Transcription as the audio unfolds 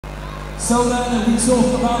So then we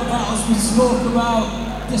talk about battles, we talk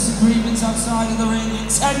about disagreements outside of the ring,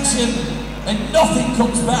 tension, and nothing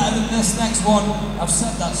comes better than this next one. I've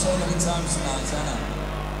said that so many times tonight, haven't I?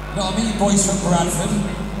 You know what I mean, boys from Bradford?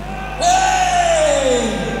 Hey!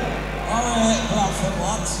 Alright, Bradford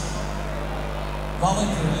lads. Valid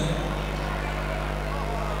career.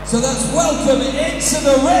 So let's welcome into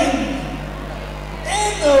the ring,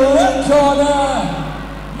 in the red corner,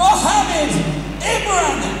 Mohammed,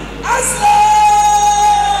 Imran, Aslam!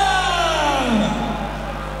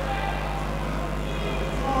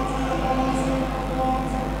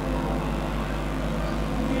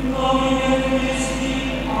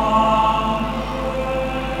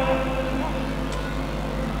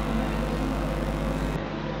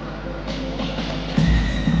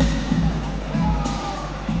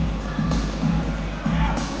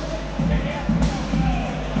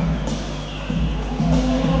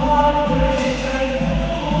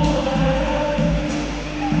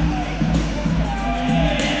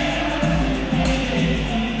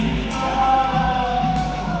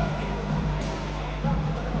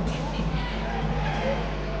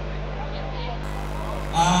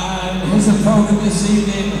 His opponent this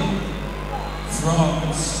evening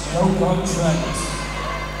from Stokes.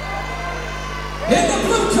 In the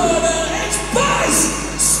blue corner, it's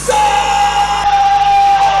Stokes!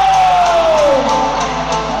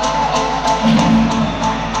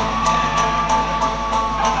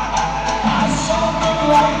 I saw the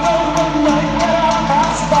light of the night when I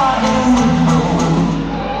passed by you.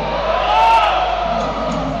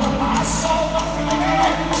 I saw the flicker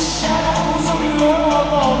in the shadows of your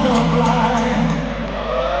longer blind.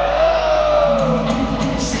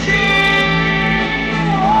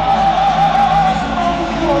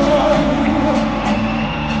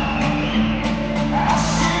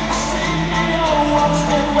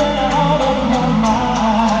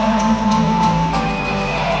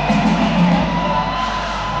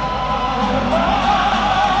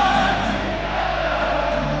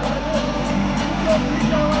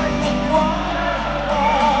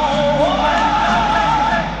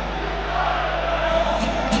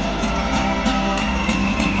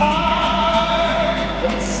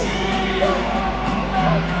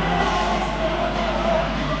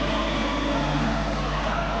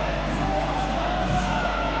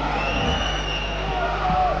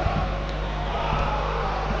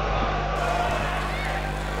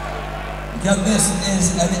 This is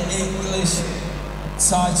an English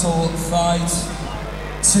title fight.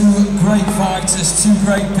 Two great fighters, two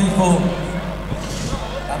great people.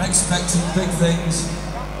 I'm expecting big things.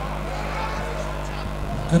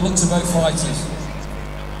 Good luck to both fighters.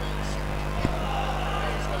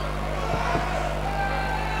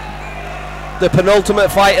 The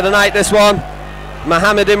penultimate fight of the night, this one.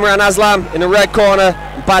 Mohammed Imran Aslam in the red corner,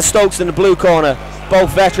 and Bare Stokes in the blue corner.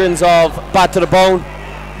 Both veterans of Bad to the Bone.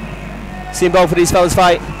 Seen both of these fellas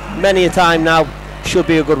fight many a time now. Should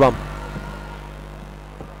be a good one.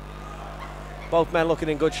 Both men looking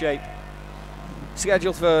in good shape.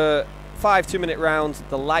 Scheduled for 5 2-minute rounds,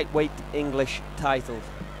 the lightweight English title.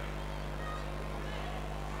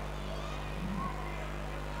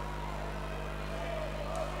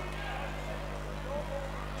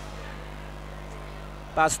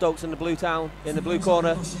 Bare Stokes in the blue corner.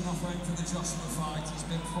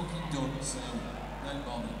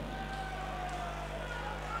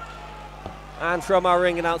 And from our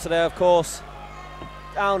ring announcer there, of course,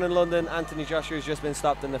 down in London, Anthony Joshua has just been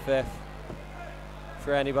stopped in the 5th.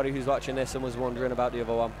 For anybody who's watching this and was wondering about the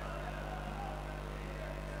other one.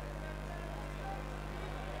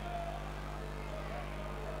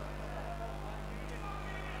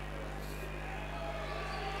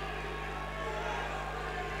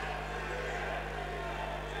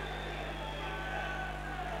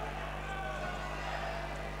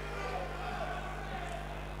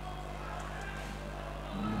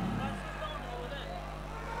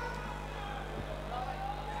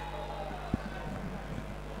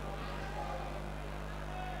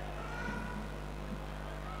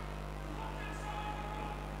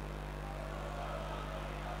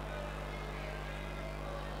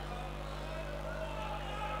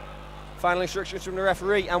 Final instructions from the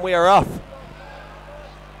referee, and we are off.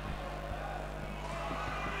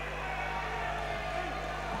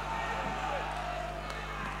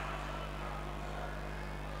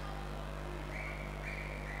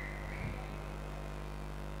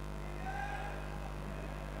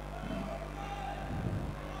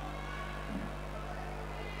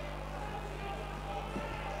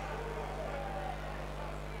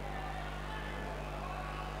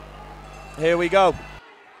 Here we go.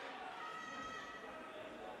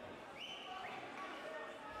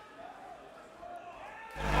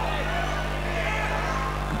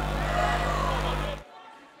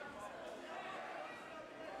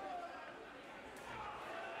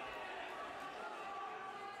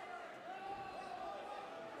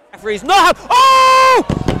 referee's not. Oh!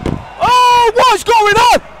 Oh, what's going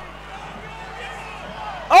on?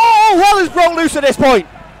 Oh, hell has broke loose at this point.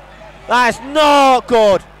 That is not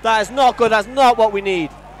good. That is not good. That's not what we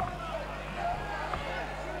need.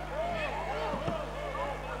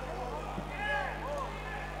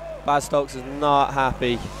 Bad Stokes is not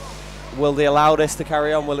happy. Will they allow this to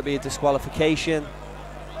carry on? Will it be a disqualification?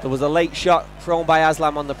 There was a late shot thrown by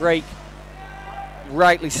Aslam on the break.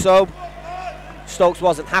 Rightly so. Stokes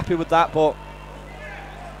wasn't happy with that, but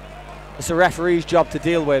it's a referee's job to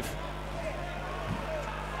deal with.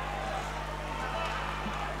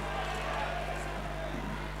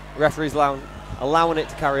 Referee's allowing it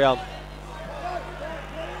to carry on.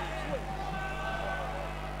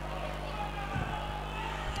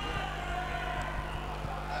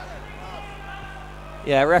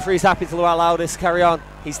 Yeah, referee's happy to allow this to carry on.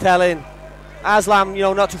 He's telling Aslam, you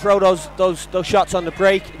know, not to throw those shots on the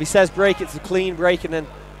break. If he says break, it's a clean break, and then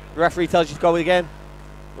the referee tells you to go again.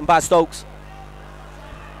 And Bad Stokes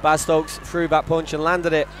threw that punch and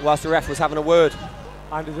landed it whilst the ref was having a word.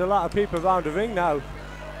 And there's a lot of people around the ring now.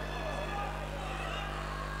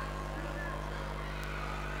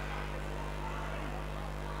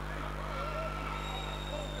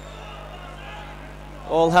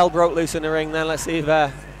 All hell broke loose in the ring then. Let's see if...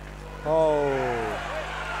 oh.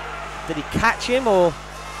 Did he catch him or...?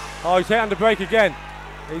 Oh, he's hit on the break again.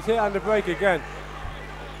 He's hit on the break again.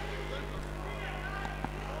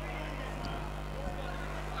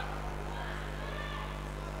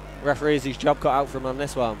 Referee's his job cut out for him on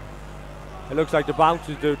this one. It looks like the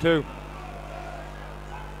bouncers do too.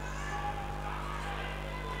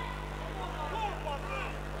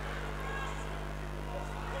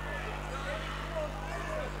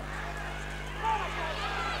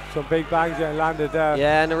 Some big bangs getting landed there.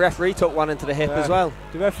 Yeah, and the referee took one into the hip as well.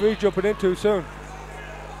 The referee jumping in too soon.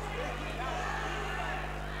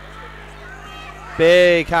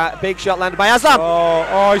 Big shot landed by Aslam.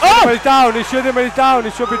 Oh, he should have been down. He should have been down.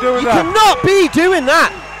 He should be doing that. You cannot be doing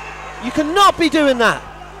that. You cannot be doing that.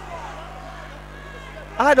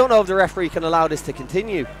 I don't know if the referee can allow this to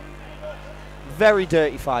continue. Very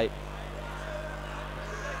dirty fight.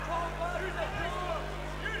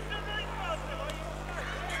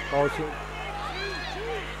 Oh,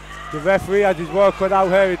 the referee has his work cut out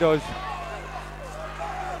here, he does.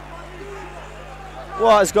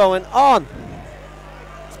 What is going on?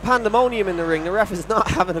 It's pandemonium in the ring. The ref is not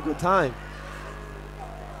having a good time.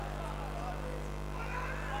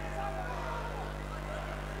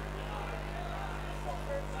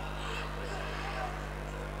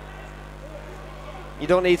 You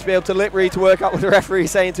don't need to be able to lip read to work out what the referee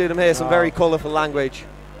is saying to them here. Some very colourful language.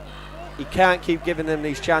 You can't keep giving them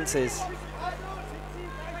these chances.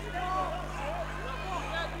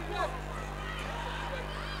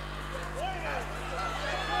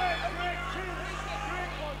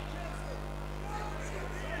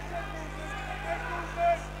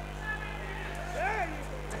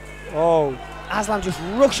 Oh, Aslam just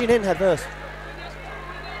rushing in head first.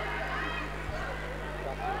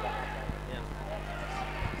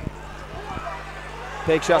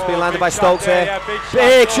 Big shots being landed by Stokes here. Yeah,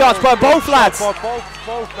 big shots by both lads.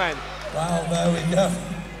 Both men. Wow, there we go.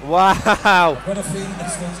 Wow. I've got a feeling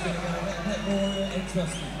this one's going to get a little bit more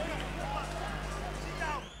interesting.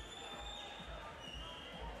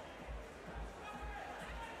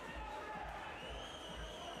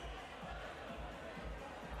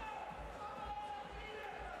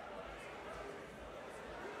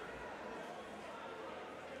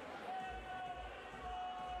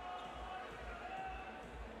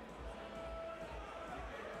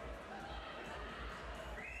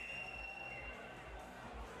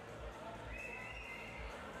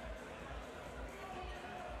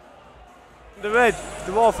 The red,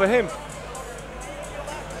 the wall for him.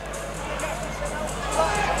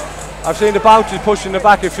 I've seen the bouncers pushing the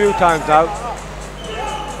back a few times now.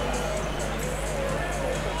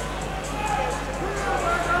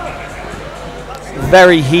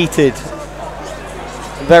 Very heated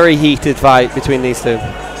fight between these two.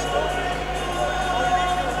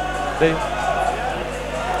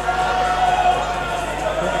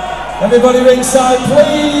 Everybody ringside,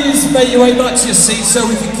 please make your way back to your seats so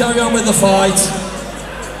we can carry on with the fight.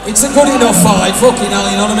 It's a good enough fight, fucking hell,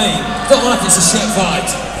 you know what I mean? It's not like it's a shit fight.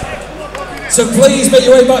 So please make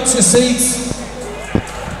your way back to your seats.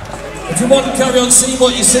 If you want to carry on seeing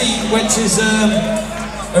what you see, which is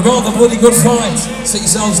a rather bloody good fight, sit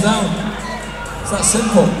yourselves down. It's that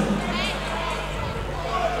simple.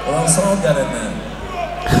 Or else I'll get in there.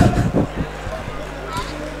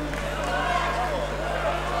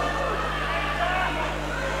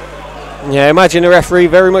 Yeah, imagine the referee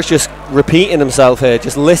very much just repeating himself here.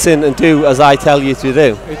 Just listen and do as I tell you to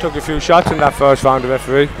do. He took a few shots in that first round, the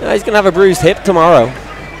referee. Yeah, he's going to have a bruised hip tomorrow.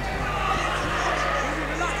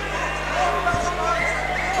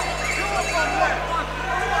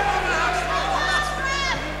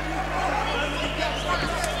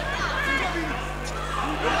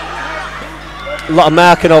 A lot of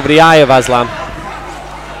marking over the eye of Aslam.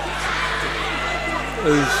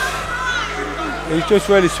 He's just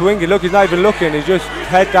really swinging. Look, he's not even looking. He's just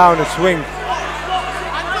head down and swing.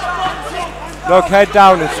 Look, head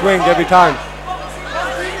down and swing every time.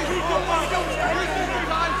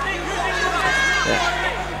 Yeah.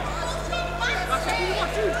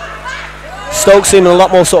 Stokes seeming a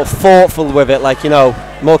lot more sort of thoughtful with it, like, you know,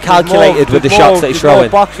 more calculated with the shots that he's throwing. More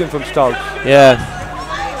boxing from Stokes. Yeah.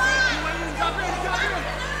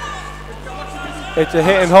 It's a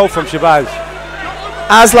hit and hope from Shabazz.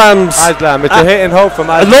 Aslam, it's a hit and hope from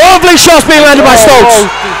Aslam. Lovely shots being landed by Stokes.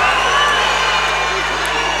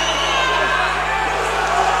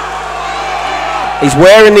 He's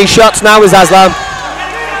wearing these shots now, is Aslam.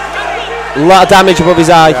 A lot of damage above his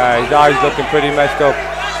eye. Yeah, his eye's looking pretty messed up.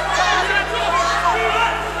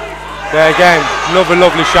 There again, another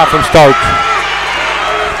lovely shot from Stokes.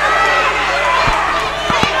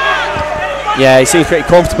 Yeah, he seems pretty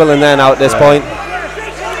comfortable in there now at this point.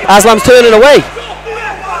 Aslam's turning away.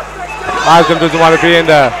 Aslam doesn't want to be in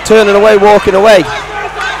there. Turning away, walking away.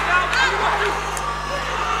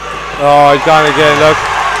 Oh, he's gone again, look.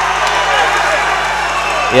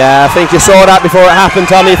 Yeah, I think you saw that before it happened,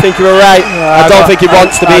 Tommy. I think you were right. I don't think he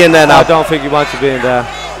wants to be in there now. I don't think he wants to be in there.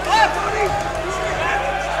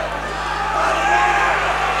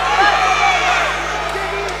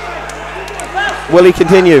 Will he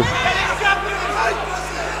continue?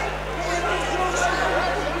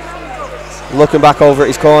 Looking back over at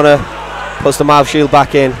his corner, puts the mouth shield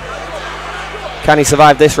back in. Can he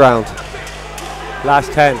survive this round?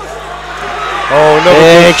 Last 10. Oh, another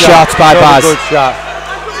big good shot. shots by Baz. Good shot.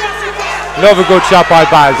 Another good shot by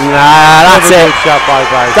Baz. Nah, that's it. Good shot by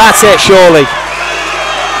Baz. That's it, surely.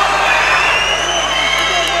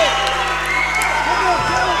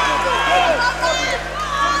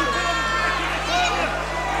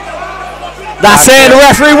 That's it, the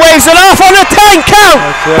referee waves it off on a 10 count.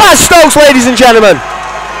 Baz Stokes, ladies and gentlemen.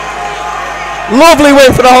 Lovely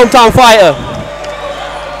win for the hometown fighter.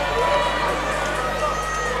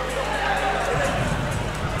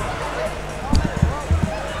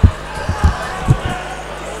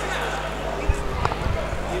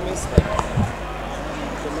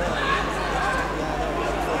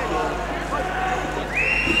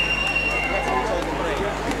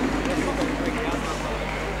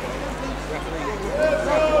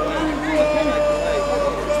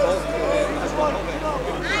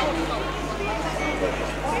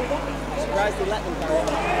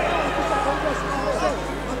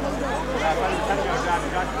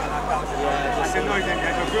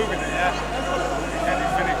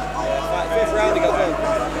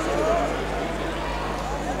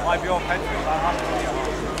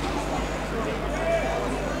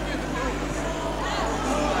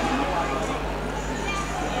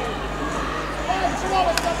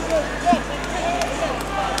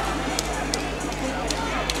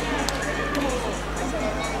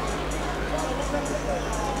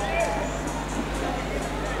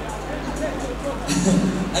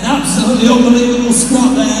 An absolutely unbelievable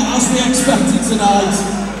spot there, as we expected tonight.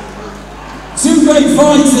 Two great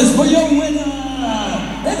fighters, but your winner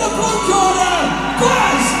in the blue corner.